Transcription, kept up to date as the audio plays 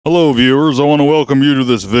Hello viewers, I want to welcome you to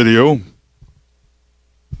this video.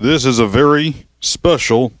 This is a very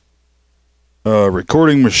special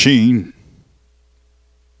recording machine.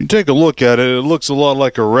 You take a look at it, it looks a lot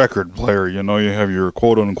like a record player. You know, you have your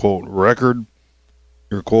quote-unquote record,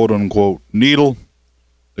 your quote-unquote needle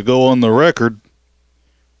to go on the record.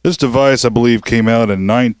 This device, I believe, came out in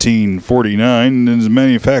 1949 and is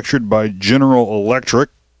manufactured by General Electric.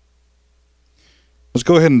 Let's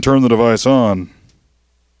go ahead and turn the device on.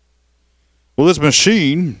 Well, this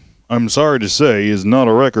machine, I'm sorry to say, is not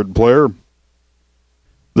a record player.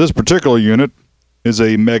 This particular unit is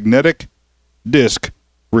a magnetic disc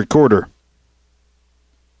recorder.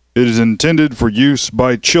 It is intended for use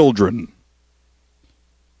by children.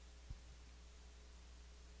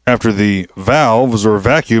 After the valves or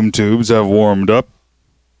vacuum tubes have warmed up,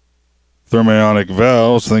 thermionic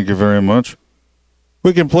valves, thank you very much,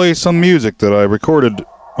 we can play some music that I recorded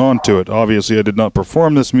onto it. Obviously, I did not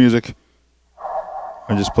perform this music.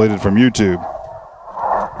 I just played it from YouTube.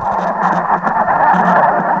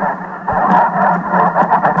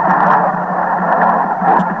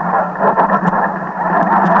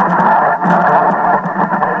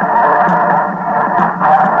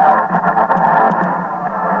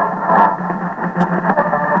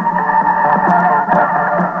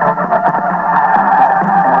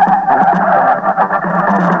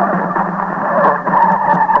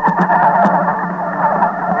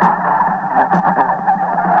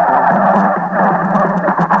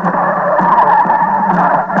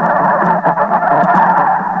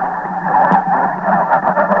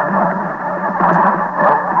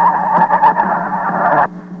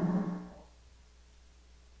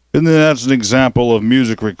 And then that's an example of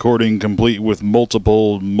music recording complete with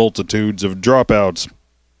multitudes of dropouts,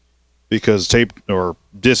 because tape or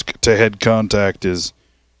disc to head contact is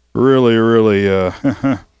really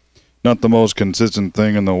not the most consistent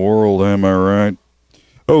thing in the world, am I right?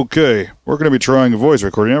 Okay, we're going to be trying voice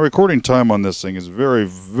recording. Now, recording time on this thing is very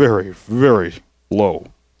low,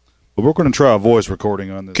 but we're going to try a voice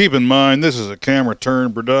recording on this. Keep in mind, this is a camera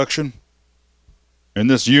turn production. And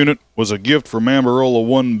this unit was a gift from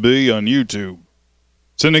Amberola1B on YouTube.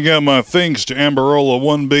 Sending out my thanks to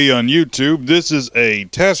Amberola1B on YouTube. This is a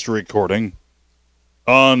test recording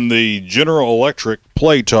on the General Electric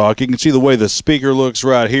Play Talk. You can see the way the speaker looks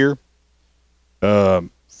right here. Front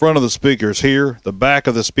of the speaker's here. The back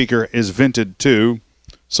of the speaker is vented too,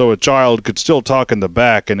 so a child could still talk in the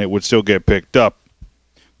back and it would still get picked up.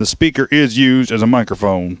 The speaker is used as a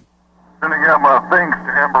microphone. Sending out my thanks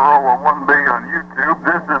to Amberola1B on YouTube.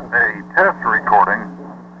 This is a test recording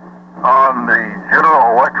on the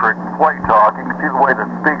General Electric Play Talk. You can see the way the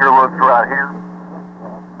speaker looks right here.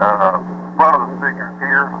 Front of the speaker's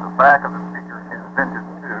here. The back of the speaker is vented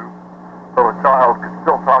too, so a child could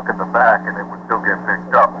still talk in the back and it would still get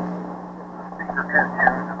picked up. The speaker is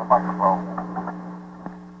used as a microphone.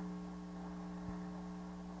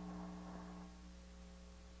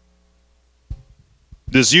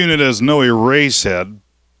 This unit has no erase head.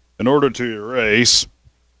 In order to erase,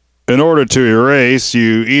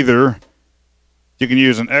 you can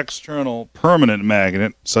use an external permanent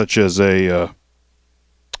magnet, such as a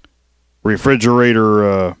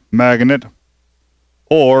refrigerator magnet,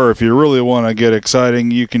 or if you really want to get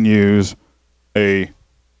exciting, you can use a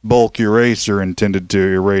bulk eraser intended to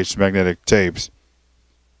erase magnetic tapes,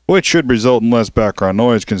 which should result in less background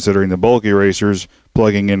noise, considering the bulk erasers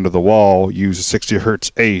plugging into the wall use 60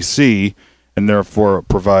 Hz AC and therefore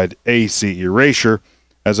provide AC erasure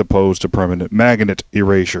as opposed to permanent magnet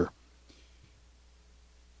erasure.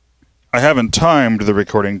 I haven't timed the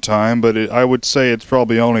recording time, but I would say it's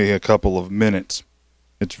probably only a couple of minutes.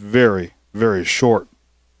 It's very short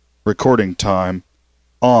recording time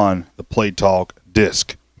on the Play Talk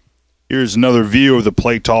disc. Here's another view of the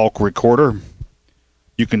Play Talk recorder.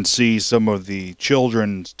 You can see some of the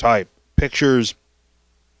children's type pictures,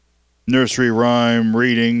 nursery rhyme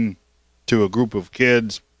reading to a group of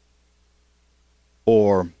kids,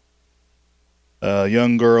 or a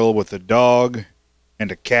young girl with a dog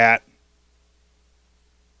and a cat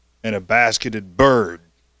and a basketed bird.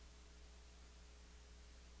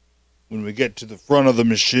 When we get to the front of the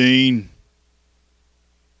machine,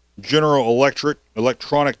 General Electric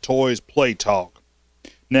Electronic Toys Play Talk.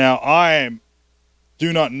 Now, I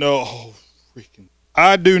do not know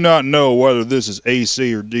whether this is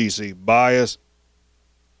AC or DC bias.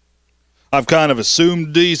 I've kind of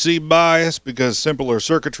assumed DC bias because simpler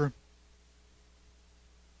circuitry,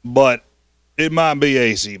 but it might be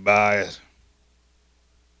AC bias.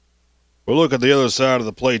 We'll look at the other side of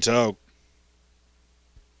the Play Talk.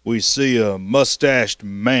 We see a mustached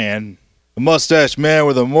man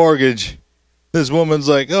with a mortgage This woman's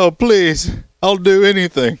like, oh, please, I'll do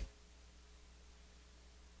anything.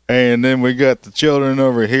 And then we got the children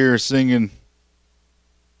over here singing.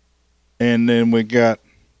 And then we got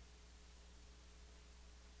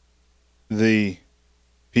the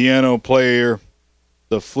piano player,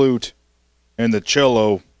 the flute, and the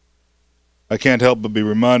cello. I can't help but be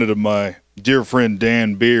reminded of my dear friend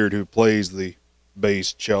Dan Beard, who plays the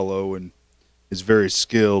bass cello and is very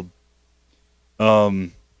skilled.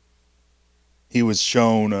 He was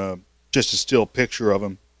shown just a still picture of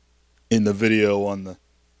him in the video on the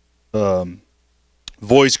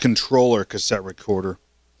voice controller cassette recorder,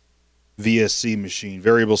 VSC machine,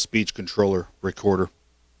 variable speech controller recorder,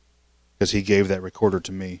 because he gave that recorder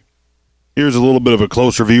to me. Here's a little bit of a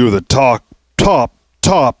closer view of the top.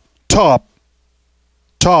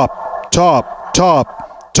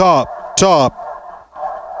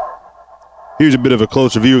 Here's a bit of a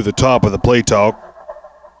closer view of the top of the Play Talk.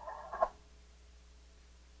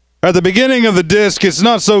 At the beginning of the disc, it's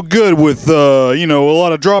not so good with, a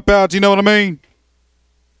lot of dropouts, you know what I mean?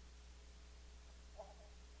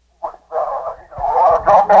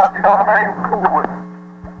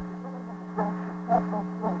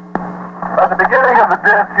 At the beginning of the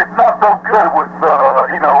disc, it's not so good with,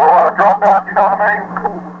 a lot of dropouts, you know what I mean?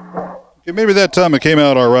 Okay, maybe that time it came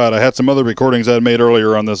out alright. I had some other recordings I had made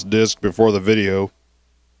earlier on this disc before the video,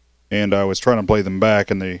 and I was trying to play them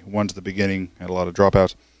back, and the ones at the beginning had a lot of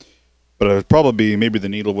dropouts. But it would probably be maybe the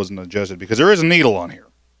needle wasn't adjusted, because there is a needle on here.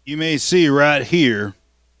 You may see right here,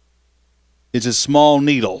 it's a small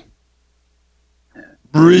needle.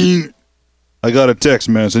 Ring. I got a text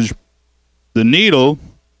message. The needle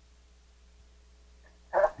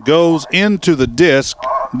goes into the disc,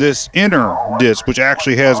 this inner disc, which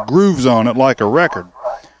actually has grooves on it like a record.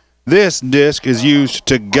 This disc is used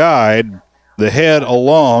to guide the head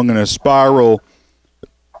along in a spiral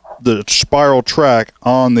track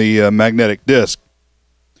on the magnetic disc.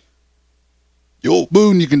 Yo,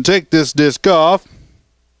 boom, you can take this disc off,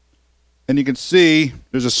 and you can see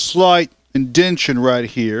there's a slight indentation right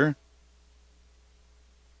here,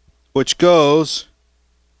 which goes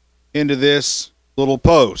into this little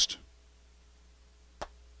post.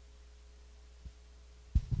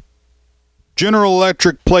 General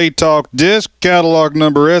Electric Play Talk disc, catalog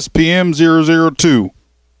number SPM002.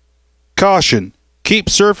 Caution: keep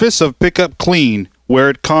surface of pickup clean where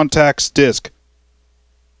it contacts disc.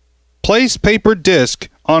 Place paper disc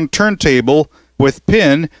on turntable with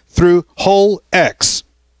pin through hole X.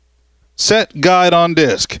 Set guide on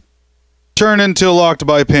disc. Turn until locked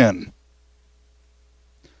by pin.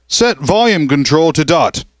 Set volume control to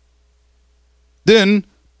dot. Then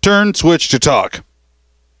turn switch to talk.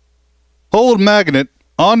 Hold magnet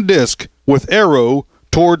on disc with arrow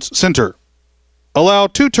towards center. Allow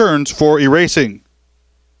 2 turns for erasing.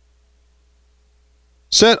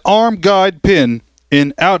 Set arm guide pin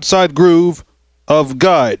in outside groove of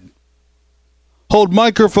guide. Hold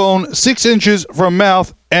microphone 6 inches from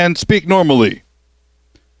mouth and speak normally.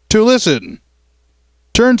 To listen,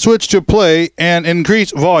 turn switch to play and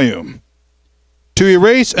increase volume. To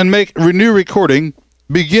erase and make renew recording,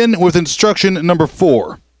 begin with instruction number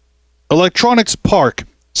 4. Electronics Park,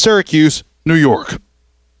 Syracuse, New York.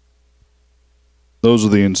 Those are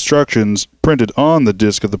the instructions printed on the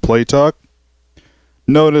disc of the Play Talk.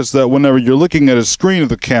 Notice that whenever you're looking at a screen of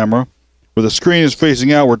the camera, where the screen is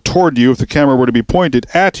facing outward toward you, if the camera were to be pointed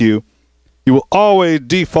at you, you will always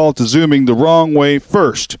default to zooming the wrong way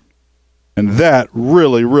first. And that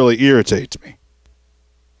really, really irritates me.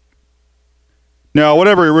 Now,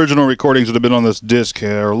 whatever original recordings that have been on this disc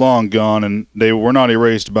are long gone, and they were not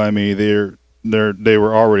erased by me. They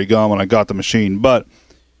were already gone when I got the machine. But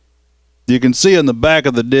you can see on the back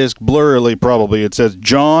of the disc, blurrily probably, it says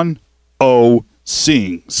John O.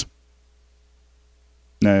 Sings.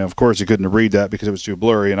 Now, of course, you couldn't read that because it was too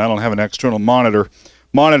blurry, and I don't have an external monitor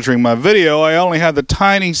monitoring my video. I only have the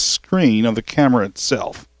tiny screen of the camera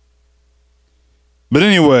itself. But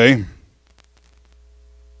anyway,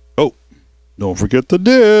 oh, don't forget the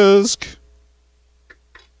disc.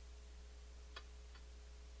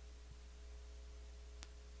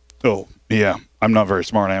 Oh, yeah, I'm not very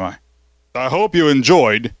smart, am I? I hope you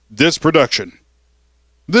enjoyed this production.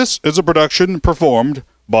 This is a production performed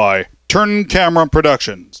by Turn Camera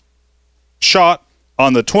Productions. Shot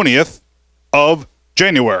on the 20th of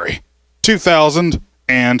January,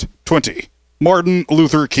 2020. Martin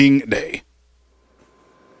Luther King Day.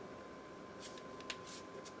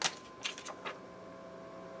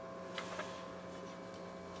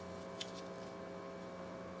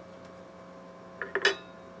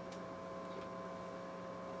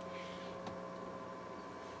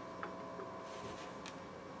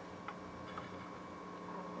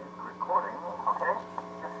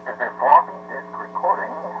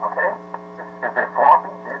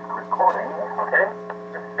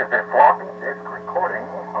 This is floppy disk recording,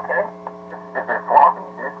 okay? This is floppy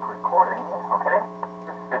disk recording, okay?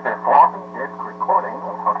 This is floppy disk recording,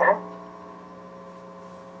 okay?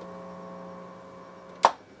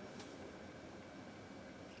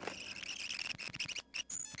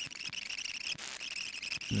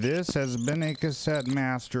 This has been a Cassette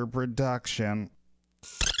Master production.